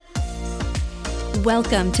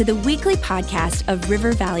Welcome to the weekly podcast of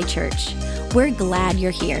River Valley Church. We're glad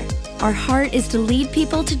you're here. Our heart is to lead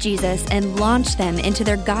people to Jesus and launch them into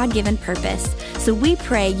their God-given purpose. So we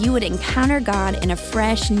pray you would encounter God in a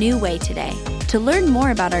fresh, new way today. To learn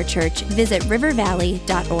more about our church, visit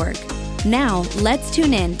rivervalley.org. Now, let's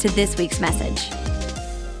tune in to this week's message.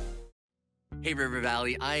 Hey River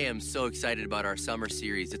Valley, I am so excited about our summer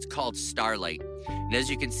series. It's called Starlight. And as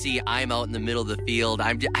you can see, I'm out in the middle of the field. I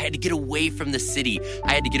had to get away from the city.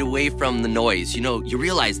 I had to get away from the noise. You know, you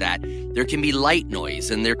realize that there can be light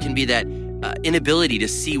noise and there can be that inability to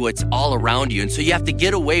see what's all around you. And so you have to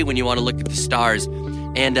get away when you want to look at the stars.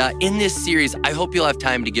 And in this series, I hope you'll have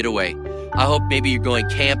time to get away. I hope maybe you're going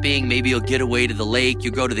camping. Maybe you'll get away to the lake.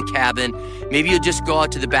 You'll go to the cabin. Maybe you'll just go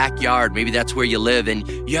out to the backyard. Maybe that's where you live. And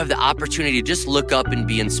you have the opportunity to just look up and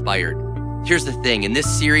be inspired. Here's the thing. In this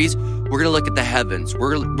series, we're going to look at the heavens.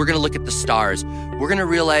 We're going to look at the stars. We're going to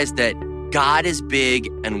realize that God is big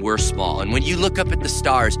and we're small. And when you look up at the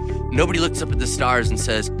stars, nobody looks up at the stars and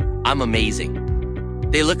says, I'm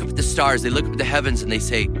amazing. They look up at the stars. They look up at the heavens and they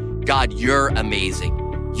say, God, you're amazing.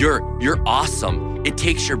 You're awesome. It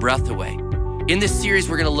takes your breath away. In this series,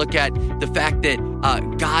 we're going to look at the fact that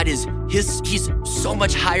God is, he's so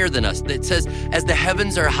much higher than us. That says, as the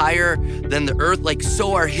heavens are higher than the earth, like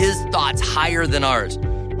so are his thoughts higher than ours.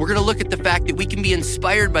 We're going to look at the fact that we can be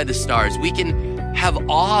inspired by the stars. We can have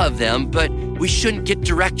awe of them, but we shouldn't get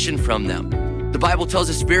direction from them. The Bible tells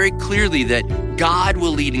us very clearly that God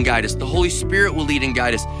will lead and guide us. The Holy Spirit will lead and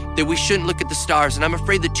guide us, that we shouldn't look at the stars. And I'm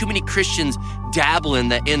afraid that too many Christians dabble in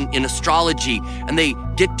that in astrology and they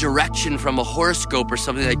get direction from a horoscope or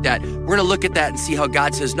something like that. We're going to look at that and see how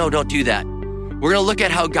God says, no, don't do that. We're going to look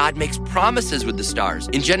at how God makes promises with the stars.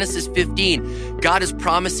 In Genesis 15, God is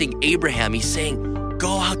promising Abraham. He's saying,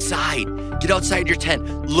 go outside, get outside your tent,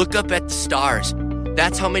 look up at the stars.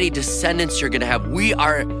 That's how many descendants you're going to have. We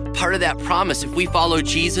are part of that promise. If we follow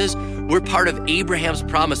Jesus, we're part of Abraham's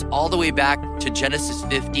promise all the way back to Genesis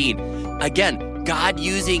 15. Again, God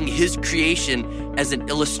using his creation as an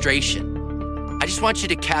illustration. I just want you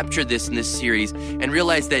to capture this in this series and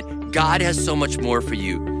realize that God has so much more for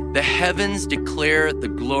you. The heavens declare the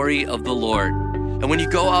glory of the Lord. And when you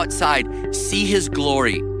go outside, see his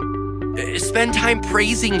glory. Spend time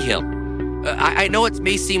praising him. I know it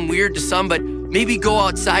may seem weird to some, but maybe go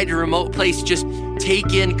outside to a remote place. Just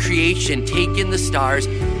take in creation, take in the stars,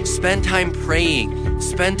 spend time praying,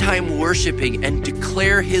 spend time worshiping, and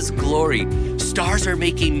declare his glory. Stars are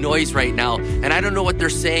making noise right now, and I don't know what they're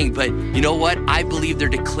saying, but you know what? I believe they're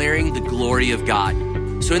declaring the glory of God.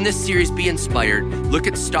 So in this series, be inspired. Look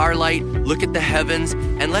at Starlight, look at the heavens,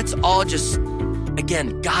 and let's all just,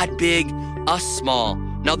 again, God big, us small.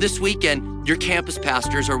 Now this weekend, your campus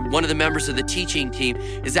pastors or one of the members of the teaching team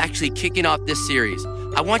is actually kicking off this series.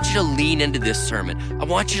 I want you to lean into this sermon. I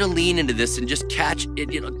want you to lean into this and just catch it,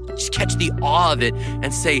 just catch the awe of it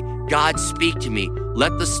and say, God, speak to me.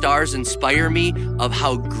 Let the stars inspire me of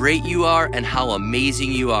how great you are and how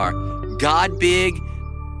amazing you are. God big,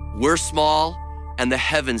 we're small, and the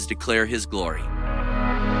heavens declare his glory.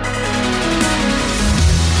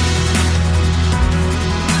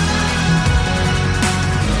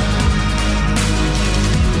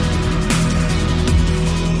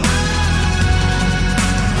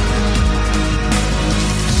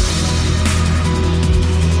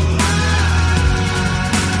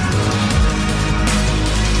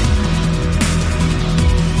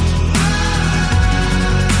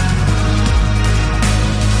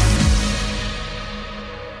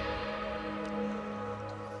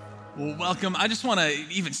 Welcome. I just want to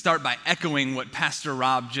even start by echoing what Pastor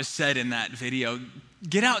Rob just said in that video.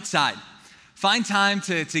 Get outside. Find time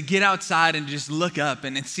to get outside and just look up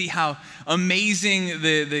and see how amazing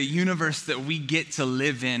the universe that we get to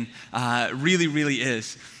live in really, really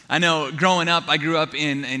is. I know growing up, I grew up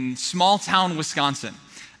in small town Wisconsin.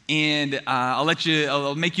 And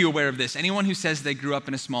I'll make you aware of this. Anyone who says they grew up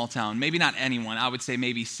in a small town, maybe not anyone, I would say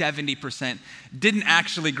maybe 70% didn't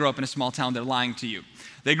actually grow up in a small town. They're lying to you.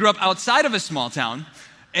 They grew up outside of a small town,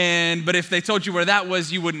 but if they told you where that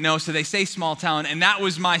was, you wouldn't know, so they say small town, and that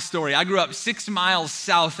was my story. I grew up 6 miles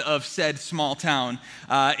south of said small town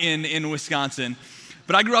in Wisconsin,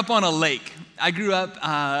 but I grew up on a lake. I grew up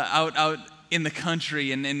out in the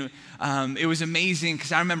country, and it was amazing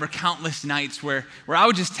because I remember countless nights where I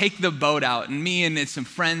would just take the boat out, and me and some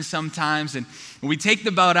friends sometimes, and we'd take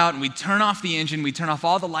the boat out, and we'd turn off the engine, we'd turn off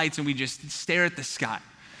all the lights, and we'd just stare at the sky.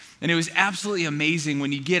 And it was absolutely amazing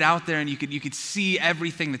when you get out there and you could see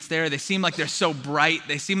everything that's there. They seem like they're so bright.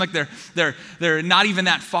 They seem like they're not even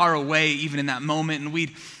that far away, even in that moment. And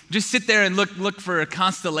we'd just sit there and look for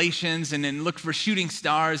constellations and then look for shooting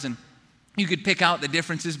stars. And You could pick out the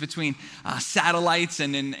differences between satellites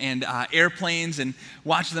and airplanes and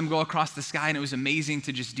watch them go across the sky, and it was amazing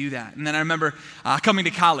to just do that. And then I remember coming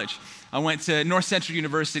to college. I went to North Central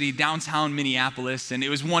University, downtown Minneapolis, and it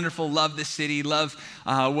was wonderful. Love the city, love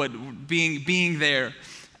being there.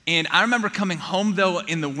 And I remember coming home, though,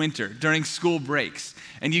 in the winter during school breaks.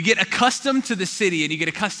 And you get accustomed to the city, and you get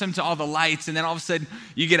accustomed to all the lights, and then all of a sudden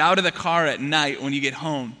you get out of the car at night when you get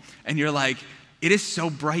home, and you're like, it is so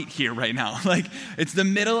bright here right now. Like, it's the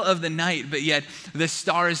middle of the night, but yet the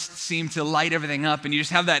stars seem to light everything up, and you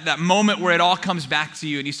just have that moment where it all comes back to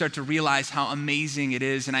you, and you start to realize how amazing it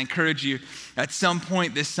is. And I encourage you, at some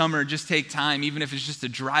point this summer, just take time, even if it's just to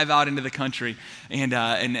drive out into the country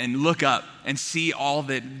and look up and see all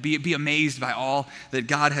that, be amazed by all that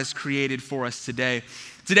God has created for us today.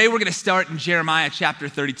 Today we're going to start in Jeremiah chapter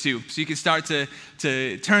 32. So you can start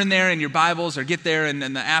to turn there in your Bibles or get there in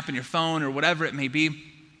the app in your phone or whatever it may be. We're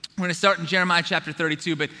going to start in Jeremiah chapter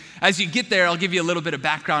 32, but as you get there, I'll give you a little bit of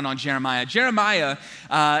background on Jeremiah. Jeremiah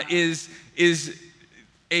is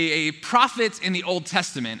a prophet in the Old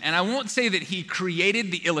Testament, and I won't say that he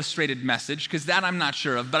created the illustrated message, because that I'm not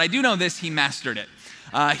sure of, but I do know this: he mastered it.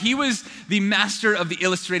 He was the master of the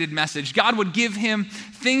illustrated message. God would give him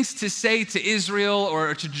things to say to Israel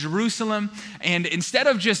or to Jerusalem, and instead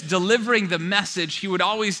of just delivering the message,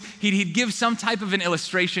 he'd give some type of an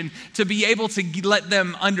illustration to be able to let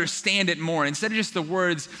them understand it more. Instead of just the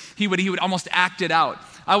words, he would almost act it out.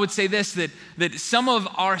 I would say this, that some of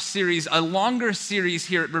our series, a longer series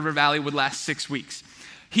here at River Valley, would last 6 weeks.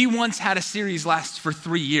 He once had a series last for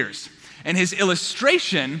 3 years. And his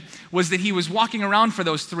illustration was that he was walking around for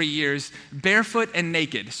those 3 years barefoot and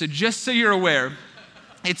naked. So just so you're aware,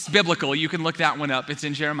 it's biblical. You can look that one up. It's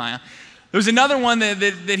in Jeremiah. There was another one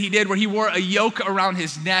that he did where he wore a yoke around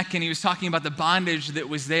his neck, and he was talking about the bondage that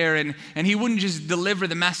was there. And he wouldn't just deliver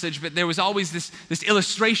the message, but there was always this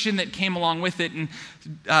illustration that came along with it. And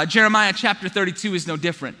Jeremiah chapter 32 is no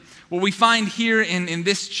different. What we find here in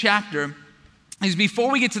this chapter is, before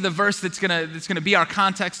we get to the verse that's gonna be our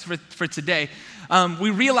context for today, we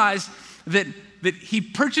realize that he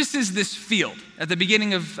purchases this field at the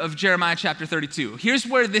beginning of Jeremiah chapter 32. Here's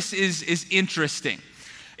where this is interesting,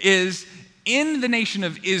 is in the nation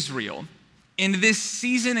of Israel, in this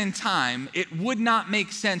season and time, it would not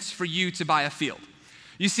make sense for you to buy a field.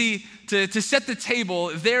 You see, to set the table,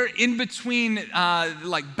 they're in between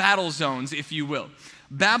like battle zones, if you will.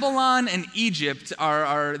 Babylon and Egypt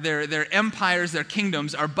are their empires, their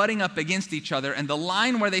kingdoms are butting up against each other, and the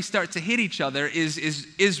line where they start to hit each other is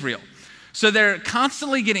Israel. So they're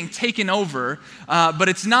constantly getting taken over, but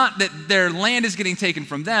it's not that their land is getting taken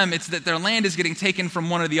from them, it's that their land is getting taken from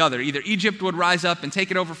one or the other. Either Egypt would rise up and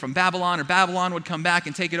take it over from Babylon, or Babylon would come back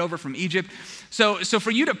and take it over from Egypt. So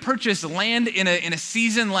for you to purchase land in a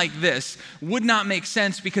season like this would not make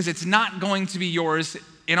sense, because it's not going to be yours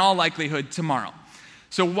in all likelihood tomorrow.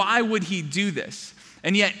 So why would he do this?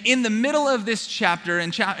 And yet, in the middle of this chapter,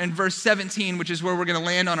 in verse 17, which is where we're going to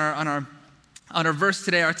land on our verse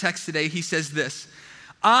today, our text today, he says this: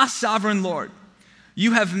 "Ah, sovereign Lord,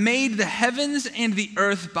 you have made the heavens and the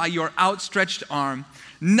earth by your outstretched arm.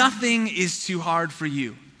 Nothing is too hard for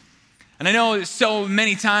you." And I know so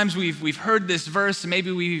many times we've heard this verse,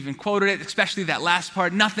 maybe we've even quoted it, especially that last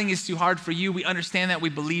part, "Nothing is too hard for you." We understand that, we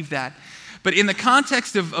believe that. But in the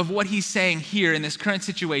context of what he's saying here in this current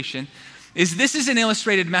situation, this is an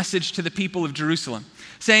illustrated message to the people of Jerusalem,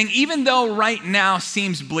 saying, even though right now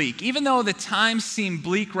seems bleak, even though the times seem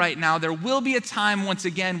bleak right now, there will be a time once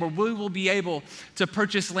again where we will be able to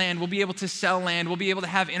purchase land, we'll be able to sell land, we'll be able to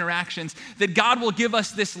have interactions, that God will give us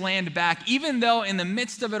this land back, even though in the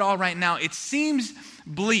midst of it all right now it seems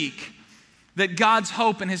bleak, that God's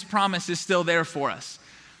hope and his promise is still there for us.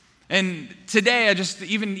 And today,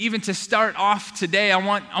 even to start off today, I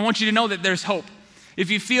want you to know that there's hope. If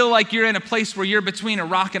you feel like you're in a place where you're between a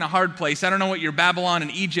rock and a hard place, I don't know what your Babylon and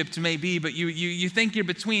Egypt may be, but you think you're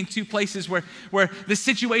between two places where the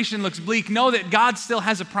situation looks bleak, know that God still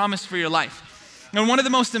has a promise for your life. And one of the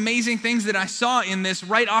most amazing things that I saw in this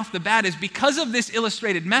right off the bat is, because of this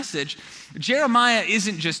illustrated message, Jeremiah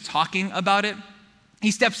isn't just talking about it,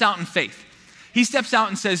 he steps out in faith. He steps out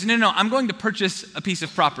and says, no, I'm going to purchase a piece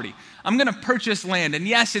of property. I'm going to purchase land. And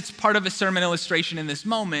yes, it's part of a sermon illustration in this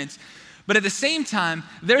moment, but at the same time,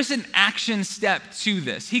 there's an action step to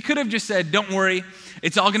this. He could have just said, don't worry,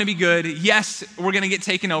 it's all going to be good. Yes, we're going to get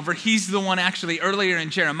taken over. He's the one actually earlier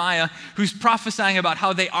in Jeremiah who's prophesying about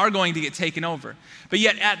how they are going to get taken over. But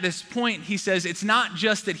yet at this point, he says, it's not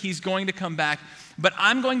just that he's going to come back, but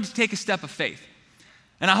I'm going to take a step of faith.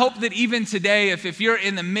 And I hope that even today, if you're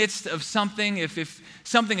in the midst of something, if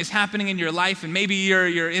something is happening in your life and maybe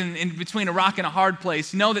you're in between a rock and a hard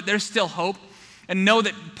place, know that there's still hope. And know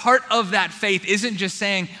that part of that faith isn't just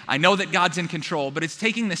saying, I know that God's in control, but it's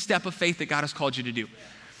taking the step of faith that God has called you to do.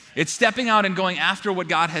 It's stepping out and going after what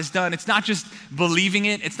God has done. It's not just believing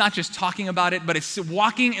it. It's not just talking about it, but it's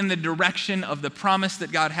walking in the direction of the promise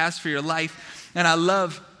that God has for your life. And I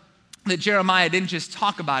love that Jeremiah didn't just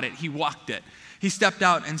talk about it, he walked it. He stepped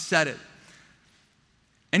out and said it.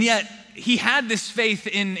 And yet, he had this faith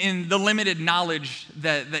in the limited knowledge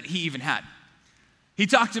that he even had. He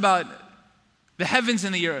talked about the heavens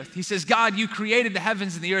and the earth. He says, God, you created the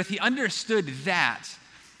heavens and the earth. He understood that.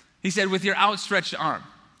 He said, with your outstretched arm.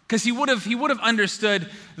 Because he would have understood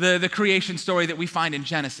the creation story that we find in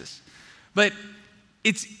Genesis. But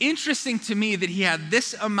it's interesting to me that he had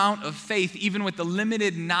this amount of faith, even with the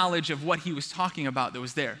limited knowledge of what he was talking about that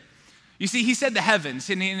was there. You see, he said the heavens,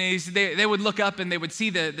 and they would look up and they would see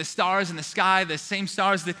the stars in the sky, the same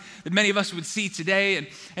stars that many of us would see today.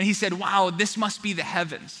 And he said, wow, this must be the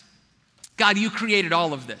heavens. God, you created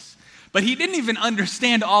all of this. But he didn't even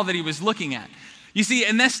understand all that he was looking at. You see,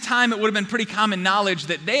 in this time, it would have been pretty common knowledge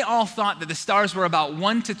that they all thought that the stars were about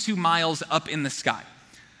 1 to 2 miles up in the sky.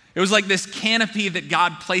 It was like this canopy that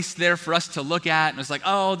God placed there for us to look at, and it was like,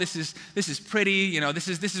 oh, this is pretty, this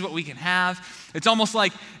is what we can have. It's almost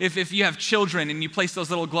like if you have children and you place those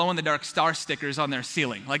little glow-in-the-dark star stickers on their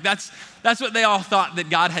ceiling. Like that's what they all thought that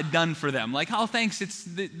God had done for them. Like, oh, thanks, it's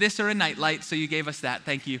this or a nightlight, so you gave us that,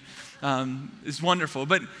 thank you. It's wonderful.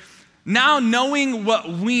 But now knowing what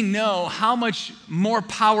we know, how much more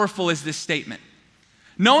powerful is this statement?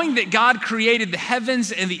 Knowing that God created the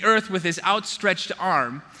heavens and the earth with his outstretched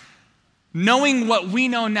arm, knowing what we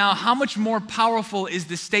know now, how much more powerful is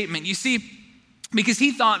this statement? You see, because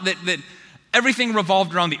he thought that everything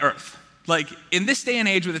revolved around the earth. Like, in this day and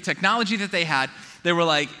age with the technology that they had, they were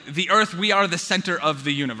like, the earth, we are the center of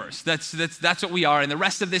the universe. That's what we are. And the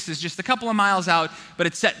rest of this is just a couple of miles out, but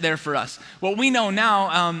it's set there for us. What we know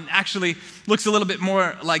now actually looks a little bit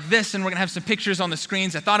more like this, and we're going to have some pictures on the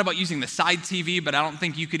screens. I thought about using the side TV, but I don't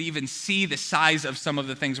think you could even see the size of some of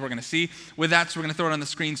the things we're going to see with that, so we're going to throw it on the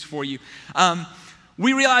screens for you.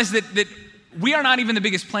 We realize that we are not even the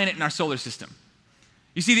biggest planet in our solar system.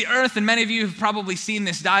 You see, the earth, and many of you have probably seen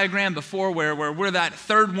this diagram before where we're that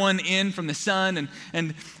third one in from the sun,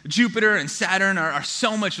 and Jupiter and Saturn are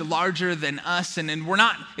so much larger than us, and we're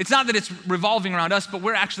not, it's not that it's revolving around us, but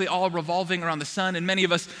we're actually all revolving around the sun, and many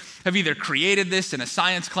of us have either created this in a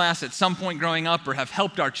science class at some point growing up or have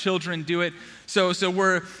helped our children do it. So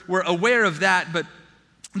we're aware of that, but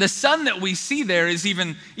the sun that we see there is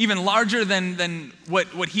even larger than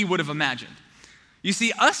what he would have imagined. You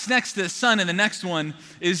see, us next to the sun and the next one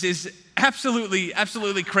is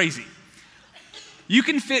absolutely crazy. You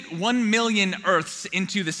can fit 1 million Earths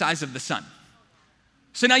into the size of the sun.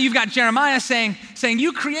 So now you've got Jeremiah saying,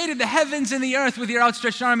 you created the heavens and the earth with your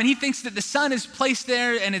outstretched arm, and he thinks that the sun is placed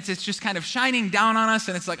there and it's just kind of shining down on us,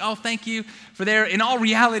 and it's like, oh, thank you for there. In all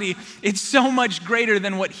reality, it's so much greater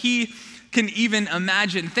than what he can even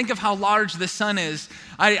imagine. Think of how large the sun is.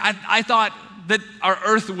 I thought that our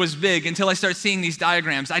earth was big until I started seeing these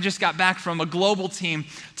diagrams. I just got back from a global team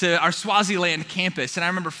to our Swaziland campus, and I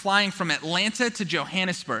remember flying from Atlanta to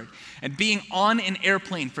Johannesburg and being on an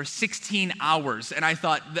airplane for 16 hours, and I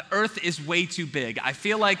thought, the earth is way too big. I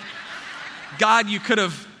feel like, God, you could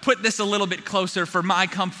have put this a little bit closer for my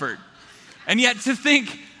comfort. And yet to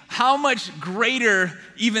think how much greater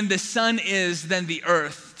even the sun is than the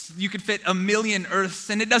earth. You could fit 1 million Earths,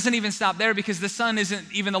 and it doesn't even stop there because the sun isn't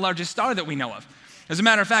even the largest star that we know of. As a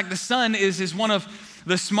matter of fact, the sun is one of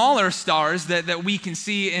the smaller stars that we can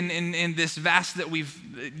see in this vast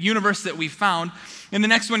universe that we've found. In the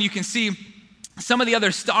next one, you can see some of the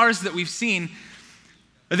other stars that we've seen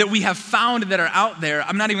that we have found that are out there.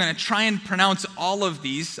 I'm not even going to try and pronounce all of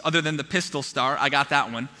these other than the Pistol Star. I got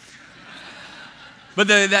that one. But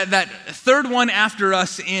that third one after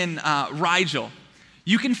us in Rigel,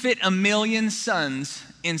 you can fit 1 million suns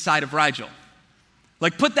inside of Rigel.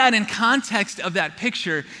 Like, put that in context of that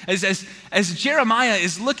picture. As Jeremiah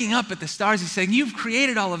is looking up at the stars, he's saying, you've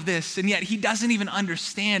created all of this, and yet he doesn't even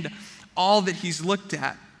understand all that he's looked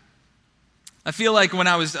at. I feel like when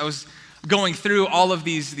I was going through all of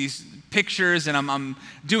these pictures, and I'm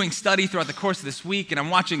doing study throughout the course of this week, and I'm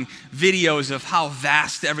watching videos of how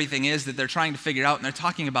vast everything is that they're trying to figure out, and they're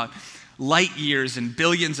talking about light years and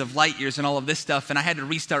billions of light years and all of this stuff, and I had to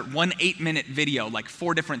restart one 8-minute video like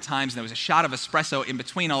 4 different times, and there was a shot of espresso in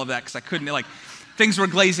between all of that because I couldn't, things were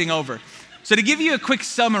glazing over. So to give you a quick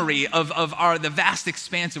summary of the vast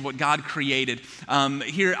expanse of what God created,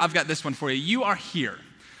 here I've got this one for you. You are here.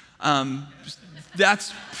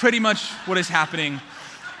 That's pretty much what is happening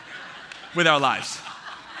with our lives.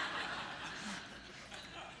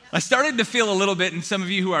 I started to feel a little bit, and some of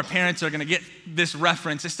you who are parents are going to get this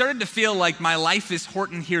reference. I started to feel like my life is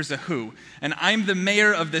Horton Hears a Who, and I'm the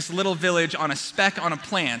mayor of this little village on a speck on a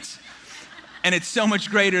plant, and it's so much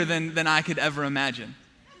greater than I could ever imagine.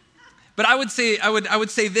 But I would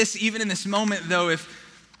say this, even in this moment, though,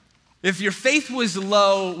 if your faith was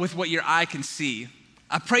low with what your eye can see,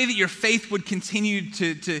 I pray that your faith would continue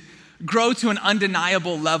to grow to an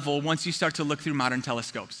undeniable level once you start to look through modern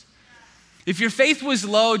telescopes. If your faith was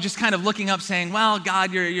low, just kind of looking up saying, well,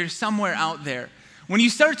 God, you're somewhere out there. When you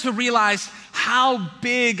start to realize how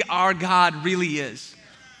big our God really is,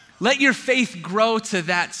 let your faith grow to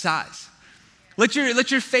that size. Let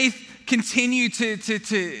your faith continue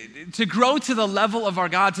to grow to the level of our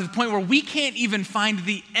God, to the point where we can't even find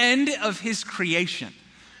the end of his creation.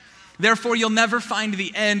 Therefore, you'll never find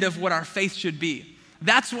the end of what our faith should be.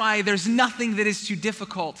 That's why there's nothing that is too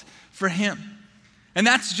difficult for him. And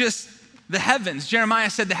that's just the heavens. Jeremiah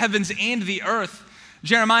said the heavens and the earth.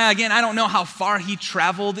 Jeremiah, again, I don't know how far he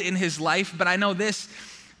traveled in his life, but I know this,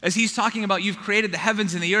 as he's talking about you've created the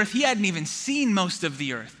heavens and the earth, he hadn't even seen most of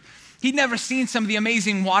the earth. He'd never seen some of the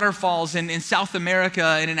amazing waterfalls in South America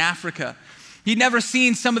and in Africa. He'd never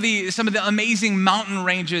seen some of the amazing mountain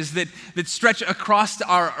ranges that stretch across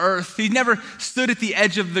our earth. He'd never stood at the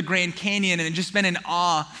edge of the Grand Canyon and just been in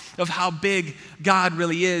awe of how big God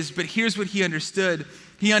really is. But here's what he understood.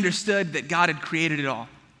 He understood that God had created it all.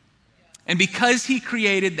 And because he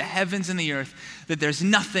created the heavens and the earth, that there's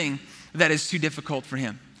nothing that is too difficult for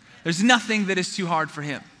him. There's nothing that is too hard for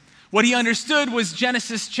him. What he understood was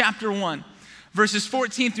Genesis chapter 1, verses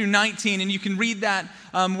 14 through 19, and you can read that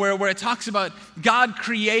where it talks about God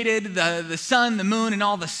created the sun, the moon, and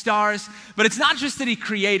all the stars. But it's not just that he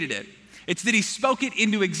created it. It's that he spoke it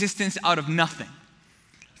into existence out of nothing.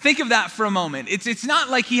 Think of that for a moment. It's not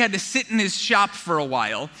like he had to sit in his shop for a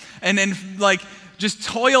while and then just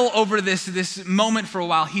toil over this moment for a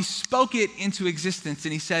while. He spoke it into existence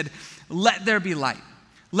and he said, let there be light.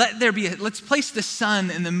 Let's place the sun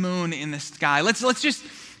and the moon in the sky. Let's just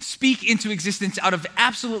speak into existence out of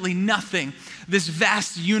absolutely nothing, this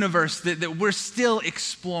vast universe that we're still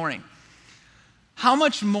exploring. How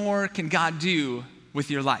much more can God do with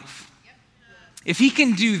your life? If he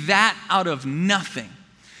can do that out of nothing,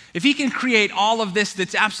 if he can create all of this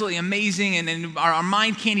that's absolutely amazing and our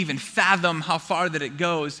mind can't even fathom how far that it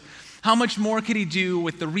goes, how much more could he do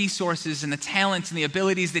with the resources and the talents and the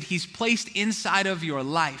abilities that he's placed inside of your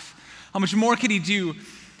life? How much more could he do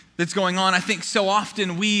that's going on? I think so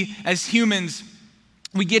often we as humans,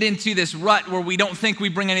 we get into this rut where we don't think we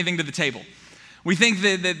bring anything to the table. We think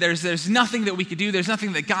that there's nothing that we could do, there's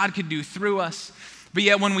nothing that God could do through us. But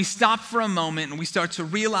yet when we stop for a moment and we start to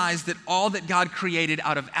realize that all that God created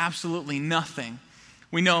out of absolutely nothing,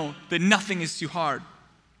 we know that nothing is too hard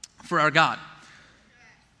for our God.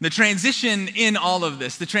 The transition in all of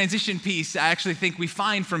this, the transition piece, I actually think we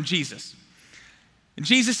find from Jesus.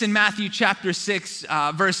 Jesus in Matthew chapter 6,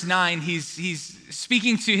 verse 9, he's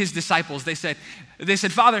speaking to his disciples. They said,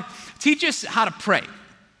 Father, teach us how to pray.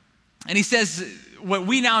 And he says what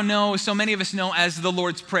we now know, so many of us know as the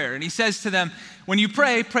Lord's Prayer. And he says to them, when you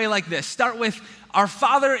pray, pray like this. Start with, our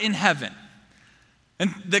Father in heaven.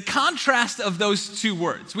 And the contrast of those two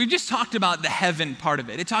words, we've just talked about the heaven part of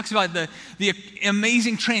it. It talks about the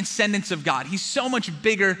amazing transcendence of God. He's so much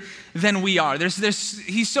bigger than we are.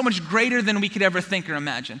 He's so much greater than we could ever think or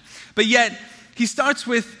imagine. But yet, he starts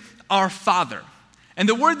with our Father. And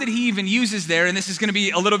the word that he even uses there, and this is going to be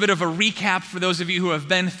a little bit of a recap for those of you who have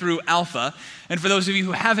been through Alpha, and for those of you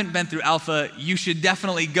who haven't been through Alpha, you should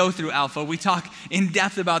definitely go through Alpha. We talk in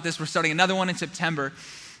depth about this. We're starting another one in September.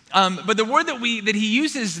 But the word that he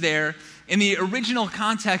uses there in the original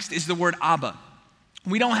context is the word Abba.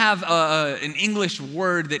 We don't have an English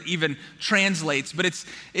word that even translates, but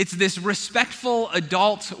it's this respectful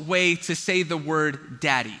adult way to say the word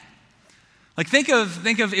daddy. Like think of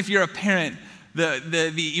if you're a parent,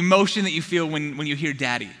 the emotion that you feel when you hear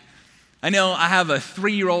daddy. I know I have a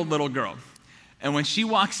 3-year-old little girl, and when she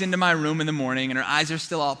walks into my room in the morning and her eyes are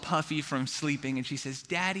still all puffy from sleeping and she says,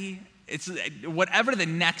 Daddy, it's whatever the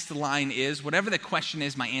next line is, whatever the question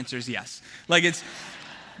is, my answer is yes. Like it's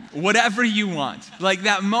whatever you want. Like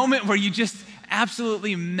that moment where you just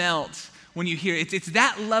absolutely melt when you hear it. It's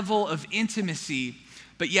that level of intimacy,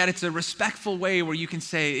 but yet it's a respectful way where you can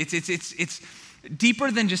say it's deeper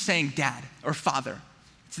than just saying dad or father.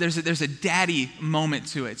 There's a daddy moment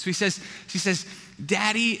to it. So she says,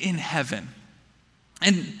 Daddy in heaven.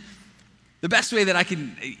 And the best way that I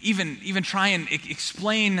can even try and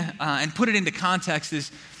explain and put it into context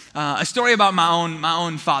is a story about my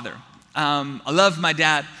own father. I love my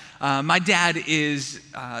dad. My dad is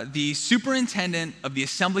the superintendent of the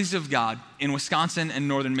Assemblies of God in Wisconsin and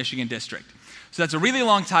Northern Michigan District. So that's a really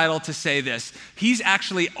long title to say this. He's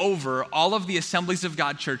actually over all of the Assemblies of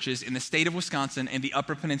God churches in the state of Wisconsin and the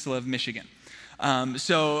Upper Peninsula of Michigan.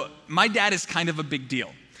 So my dad is kind of a big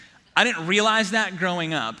deal. I didn't realize that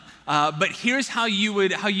growing up, but here's how you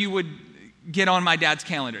would get on my dad's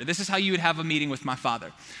calendar. This is how you would have a meeting with my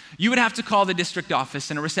father. You would have to call the district office,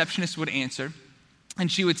 and a receptionist would answer, and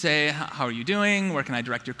she would say, "How are you doing? Where can I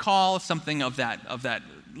direct your call?" Something of that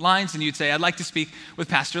lines, and you'd say, "I'd like to speak with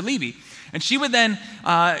Pastor Liebe." And she would then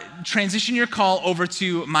transition your call over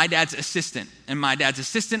to my dad's assistant. And my dad's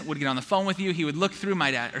assistant would get on the phone with you. He would look through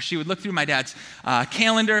she would look through my dad's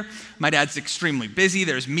calendar. My dad's extremely busy.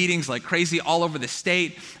 There's meetings like crazy all over the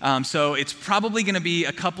state. So it's probably going to be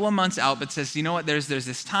a couple of months out, but says, you know what, there's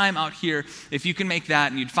this time out here. If you can make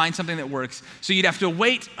that, and you'd find something that works. So you'd have to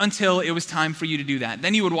wait until it was time for you to do that.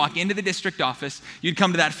 Then you would walk into the district office. You'd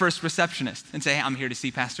come to that first receptionist and say, "Hey, I'm here to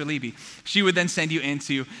see Pastor Liebe." She would then send you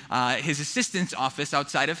into his assistant's office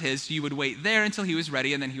outside of his. So you would wait there until he was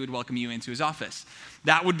ready, and then he would welcome you into his office.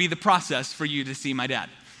 That would be the process for you to see my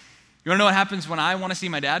dad. You want to know what happens when I want to see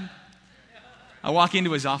my dad? I walk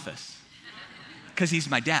into his office because he's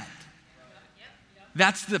my dad.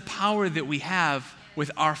 That's the power that we have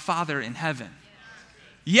with our Father in heaven.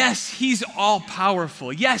 Yes, he's all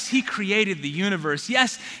powerful. Yes, he created the universe.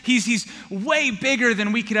 Yes, he's way bigger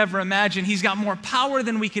than we could ever imagine. He's got more power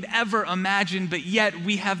than we could ever imagine, but yet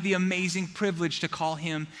we have the amazing privilege to call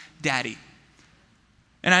him Daddy.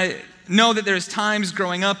 And I know that there's times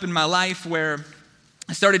growing up in my life where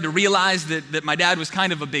I started to realize that my dad was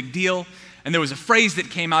kind of a big deal. And there was a phrase that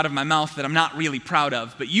came out of my mouth that I'm not really proud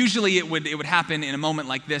of, but usually it would happen in a moment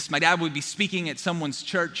like this. My dad would be speaking at someone's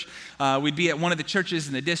church. We'd be at one of the churches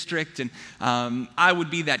in the district, and I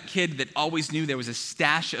would be that kid that always knew there was a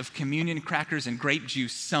stash of communion crackers and grape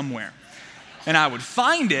juice somewhere. And I would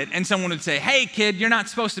find it, and someone would say, "Hey, kid, you're not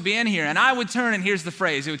supposed to be in here." And I would turn, and here's the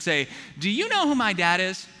phrase. It would say, "Do you know who my dad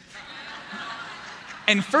is?"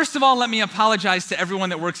 And first of all, let me apologize to everyone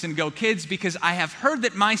that works in Go Kids, because I have heard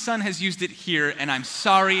that my son has used it here, and I'm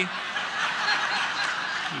sorry.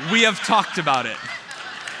 We have talked about it.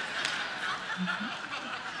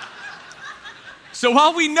 So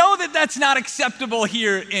while we know that that's not acceptable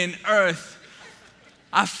here in earth,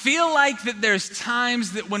 I feel like that there's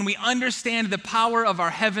times that when we understand the power of our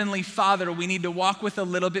Heavenly Father, we need to walk with a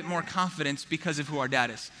little bit more confidence because of who our dad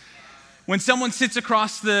is. When someone sits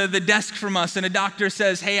across the desk from us and a doctor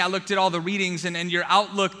says, "Hey, I looked at all the readings and your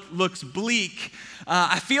outlook looks bleak,"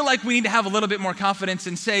 I feel like we need to have a little bit more confidence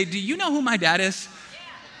and say, "Do you know who my dad is?"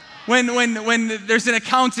 When there's an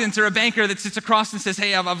accountant or a banker that sits across and says,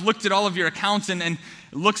 "Hey, I've looked at all of your accounts and it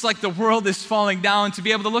looks like the world is falling down," to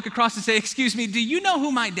be able to look across and say, "Excuse me, do you know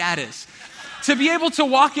who my dad is?" To be able to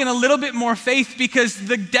walk in a little bit more faith, because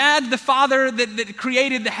the dad, the Father that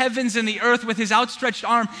created the heavens and the earth with his outstretched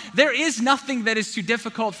arm, there is nothing that is too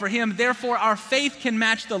difficult for him. Therefore, our faith can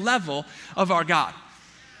match the level of our God.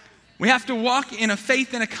 We have to walk in a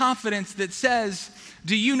faith and a confidence that says,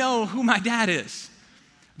 "Do you know who my dad is?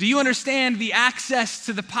 Do you understand the access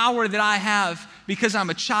to the power that I have because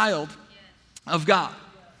I'm a child of God?"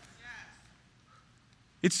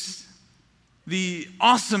 It's the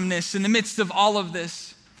awesomeness in the midst of all of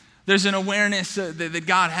this. There's an awareness that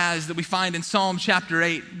God has that we find in Psalm chapter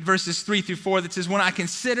 8, verses 3-4, that says, "When I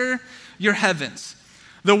consider your heavens,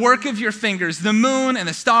 the work of your fingers, the moon and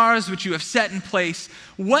the stars which you have set in place,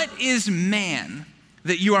 what is man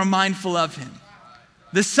that you are mindful of him?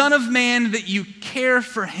 The Son of Man that you care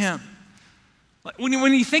for him."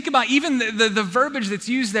 When you think about even the verbiage that's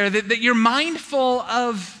used there, that you're mindful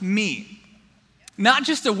of me. Not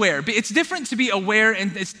just aware, but it's different to be aware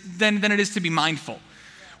than it is to be mindful.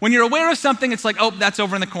 When you're aware of something, it's like, "Oh, that's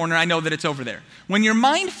over in the corner. I know that it's over there." When you're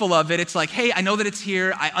mindful of it, it's like, "Hey, I know that it's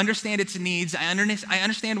here. I understand its needs. I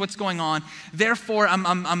understand what's going on. Therefore,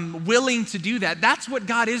 I'm willing to do that." That's what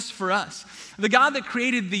God is for us. The God that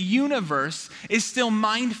created the universe is still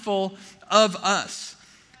mindful of us.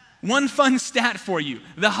 One fun stat for you.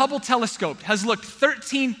 The Hubble telescope has looked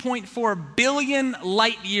 13.4 billion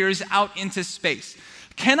light years out into space.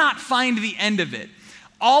 Cannot find the end of it.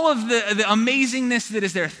 All of the amazingness that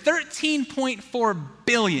is there, 13.4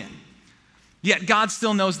 billion. Yet God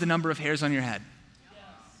still knows the number of hairs on your head.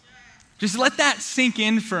 Just let that sink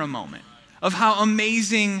in for a moment of how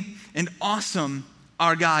amazing and awesome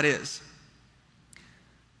our God is.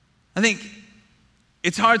 I think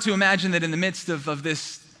it's hard to imagine that in the midst of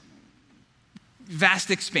this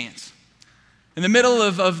vast expanse, In the middle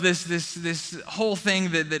of this whole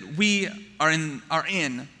thing that we are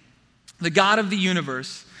in, the God of the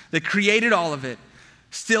universe that created all of it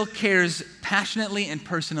still cares passionately and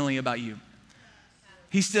personally about you.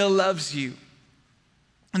 He still loves you.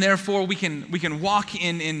 And therefore we can walk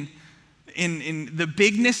in the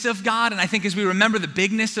bigness of God. And I think as we remember the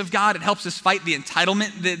bigness of God, it helps us fight the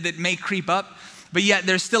entitlement that may creep up. But yet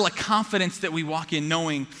there's still a confidence that we walk in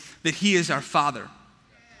knowing that he is our Father.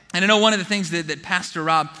 And I know one of the things that Pastor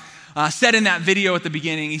Rob said in that video at the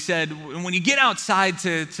beginning, he said, when you get outside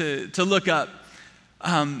to look up,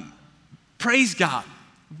 praise God,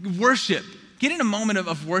 worship, get in a moment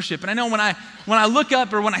of worship. And I know when I look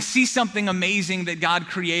up or when I see something amazing that God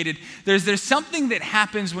created, there's something that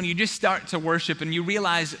happens when you just start to worship and you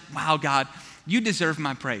realize, wow, God, you deserve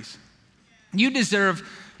my praise. You deserve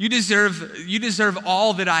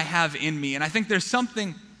all that I have in me. And I think there's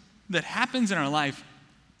something that happens in our life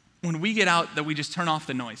when we get out that we just turn off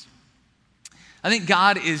the noise. I think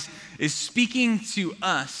God is speaking to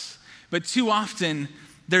us, but too often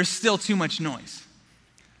there's still too much noise.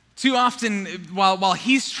 Too often, while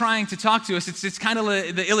he's trying to talk to us, it's kind of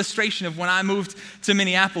the illustration of when I moved to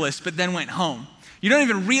Minneapolis, but then went home. You don't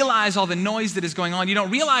even realize all the noise that is going on. You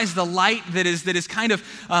don't realize the light that is kind of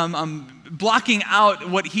blocking out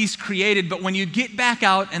what he's created. But when you get back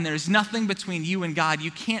out and there's nothing between you and God,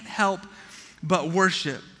 you can't help but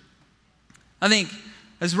worship. I think,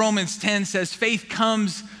 as Romans 10 says, faith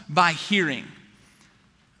comes by hearing.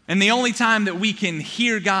 And the only time that we can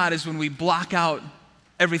hear God is when we block out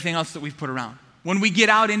everything else that we've put around. When we get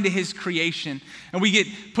out into his creation and we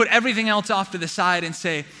put everything else off to the side and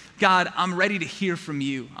say, God, I'm ready to hear from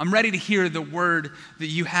you. I'm ready to hear the word that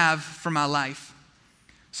you have for my life.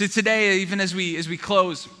 So today, even as we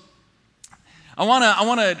close, I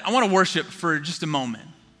want to worship for just a moment.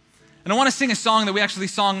 And I want to sing a song that we actually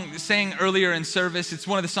sang earlier in service. It's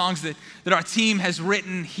one of the songs that our team has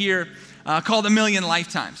written here called A Million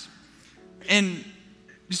Lifetimes. And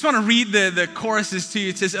just want to read the choruses to you.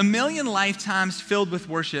 It says, a million lifetimes filled with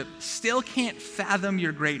worship still can't fathom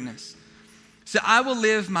your greatness. So I will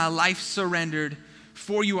live my life surrendered,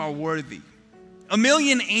 for you are worthy. A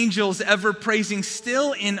million angels ever praising,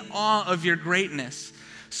 still in awe of your greatness.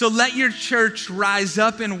 So let your church rise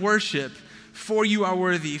up in worship, for you are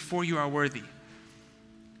worthy, for you are worthy.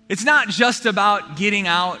 It's not just about getting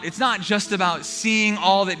out. It's not just about seeing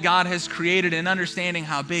all that God has created and understanding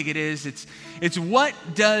how big it is. It's what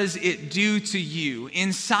does it do to you,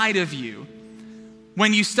 inside of you,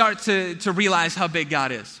 when you start to realize how big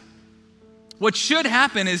God is. What should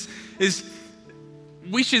happen is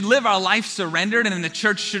we should live our life surrendered, and then the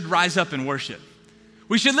church should rise up and worship.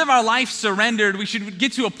 We should live our life surrendered. We should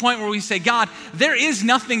get to a point where we say, God, there is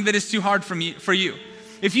nothing that is too hard for you.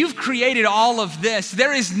 If you've created all of this,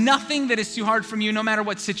 there is nothing that is too hard from you, no matter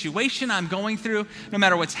what situation I'm going through, no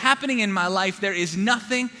matter what's happening in my life, there is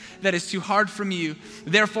nothing that is too hard from you.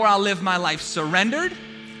 Therefore, I'll live my life surrendered,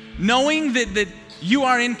 knowing that you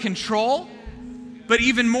are in control. But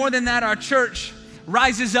even more than that, our church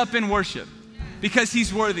rises up in worship because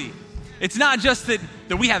he's worthy. It's not just that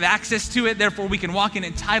we have access to it, therefore we can walk in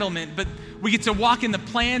entitlement, but we get to walk in the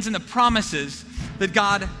plans and the promises that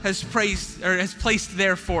God has placed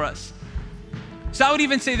there for us. So I would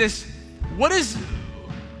even say this, what is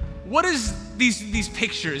these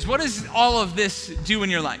pictures, what does all of this do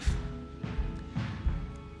in your life?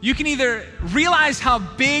 You can either realize how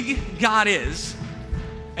big God is,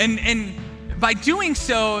 and by doing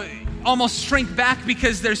so, almost shrink back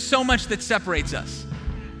because there's so much that separates us.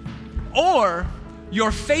 Or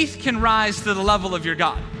your faith can rise to the level of your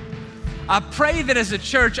God. I pray that as a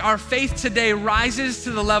church, our faith today rises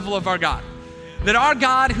to the level of our God. That our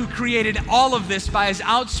God who created all of this by his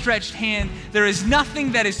outstretched hand, there is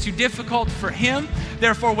nothing that is too difficult for him.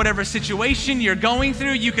 Therefore, whatever situation you're going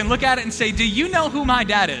through, you can look at it and say, do you know who my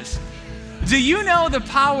dad is? Do you know the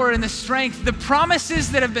power and the strength, the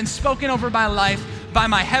promises that have been spoken over my life by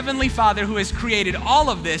my heavenly Father who has created all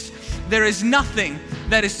of this? There is nothing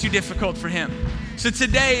that is too difficult for him. So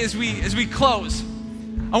today, as we close,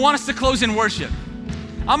 I want us to close in worship.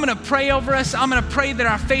 I'm gonna pray over us. I'm gonna pray that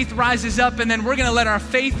our faith rises up, and then we're gonna let our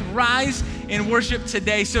faith rise in worship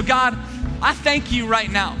today. So God, I thank you right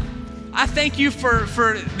now. I thank you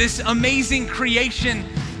for this amazing creation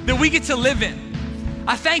that we get to live in.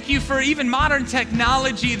 I thank you for even modern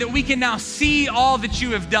technology that we can now see all that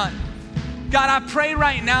you have done. God, I pray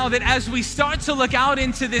right now that as we start to look out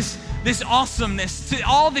into this awesomeness, to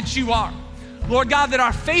all that you are, Lord God, that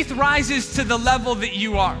our faith rises to the level that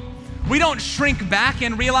you are. We don't shrink back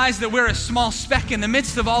and realize that we're a small speck in the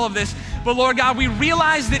midst of all of this, but Lord God, we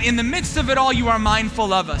realize that in the midst of it all, you are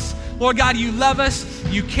mindful of us. Lord God, you love us,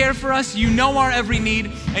 you care for us, you know our every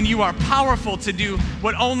need, and you are powerful to do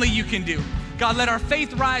what only you can do. God, let our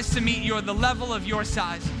faith rise to meet the level of your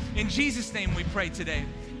size. In Jesus' name we pray today.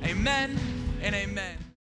 Amen and amen.